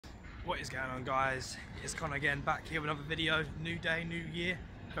What is going on, guys? It's Connor again, back here with another video. New day, new year.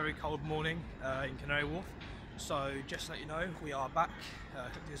 Very cold morning in Canary Wharf. So just to let you know, we are back.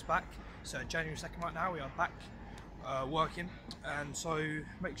 Click this back. So January 2nd right now, we are back working. And so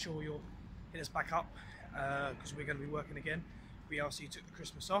make sure you'll hit us back up because we're going to be working again. We obviously took the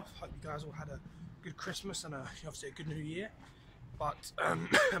Christmas off. Hope you guys all had a good Christmas and obviously a good New Year. But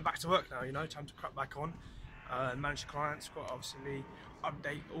back to work now, you know, time to crack back on. Manage the clients, got to obviously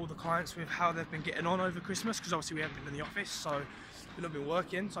update all the clients with how they've been getting on over Christmas, because obviously we haven't been in the office, so we've not been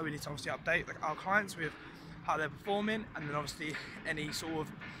working, so we need to obviously update our clients with how they're performing, and then obviously any sort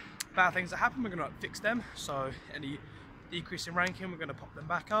of bad things that happen, we're going to fix them. So any decrease in ranking, we're going to pop them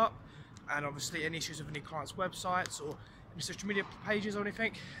back up, and obviously any issues with any clients' websites or any social media pages or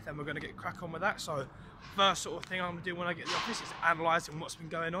anything, then we're going to get crack on with that. So first sort of thing I'm going to do when I get to the office is analysing what's been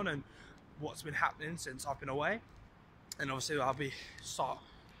going on and what's been happening since I've been away, and obviously I'll start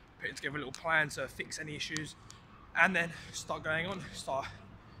putting together a little plan to fix any issues, and then start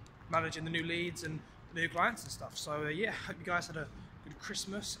managing the new leads and the new clients and stuff. So yeah, hope you guys had a good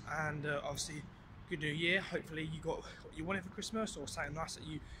Christmas and obviously good New Year. Hopefully you got what you wanted for Christmas, or something nice that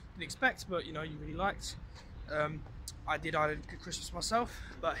you didn't expect but you know you really liked. I had a good Christmas myself,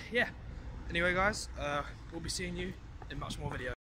 but yeah, anyway guys, we'll be seeing you in much more videos.